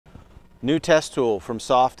New test tool from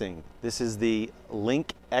Softing. This is the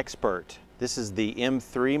LinkXpert. This is the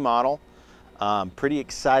M3 model. Pretty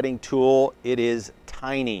exciting tool. It is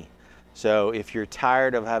tiny. So if you're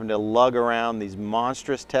tired of having to lug around these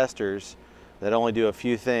monstrous testers that only do a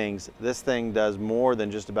few things, this thing does more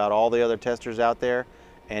than just about all the other testers out there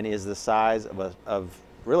and is the size of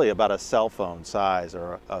really about a cell phone size,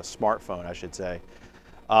 or a smartphone, I should say.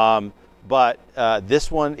 But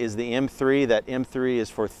this one is the M3. That M3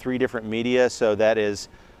 is for 3 different media. So that is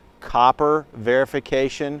copper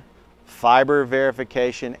verification, fiber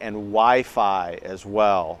verification, and Wi-Fi as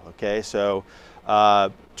well. Okay, so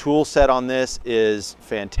tool set on this is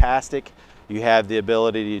fantastic. You have the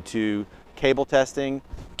ability to cable testing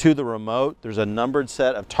to the remote. There's a numbered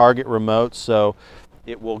set of target remotes, so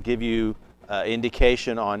it will give you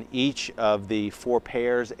indication on each of the 4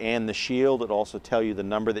 pairs and the shield. It'll also tell you the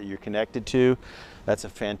number that you're connected to. That's a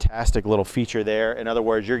fantastic little feature there. In other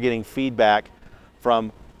words, you're getting feedback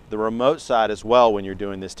from the remote side as well when you're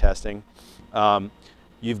doing this testing.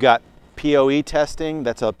 You've got POE testing.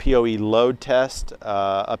 That's a POE load test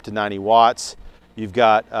up to 90 watts. You've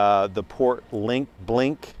got the port link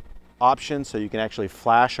blink option, so you can actually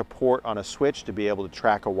flash a port on a switch to be able to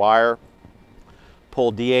track a wire.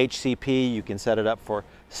 Pull DHCP, you can set it up for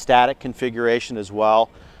static configuration as well.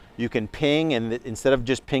 You can ping, and instead of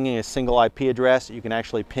just pinging a single IP address, you can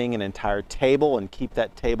actually ping an entire table and keep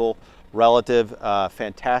that table relative.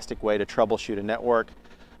 Fantastic way to troubleshoot a network.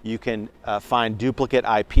 You can find duplicate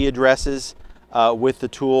IP addresses with the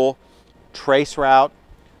tool. Traceroute,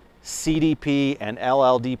 CDP and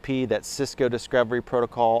LLDP, that's Cisco Discovery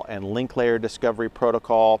Protocol and Link Layer Discovery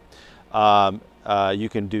Protocol. You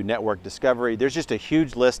can do network discovery. There's just a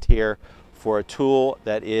huge list here for a tool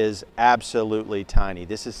that is absolutely tiny.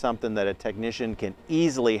 This is something that a technician can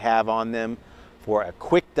easily have on them for a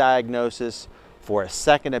quick diagnosis, for a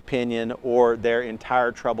second opinion, or their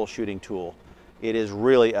entire troubleshooting tool. It is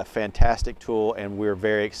really a fantastic tool, and we're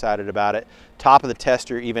very excited about it. Top of the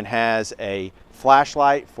tester even has a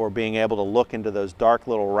flashlight for being able to look into those dark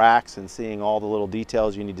little racks and seeing all the little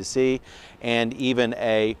details you need to see, and even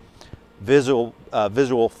a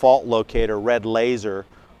visual fault locator red laser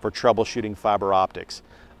for troubleshooting fiber optics.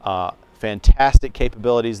 Fantastic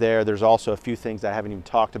capabilities there. There's also a few things I haven't even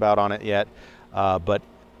talked about on it yet, but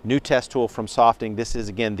new test tool from Softing. This is,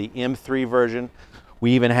 again, the M3 version.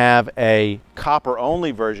 We even have a copper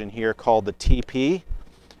only version here called the TP.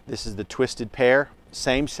 This is the twisted pair,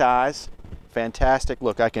 same size, fantastic.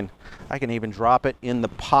 Look, I can even drop it in the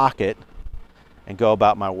pocket and go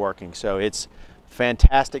about my working. So it's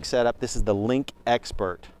fantastic setup. This is the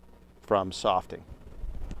LinkXpert from Softing.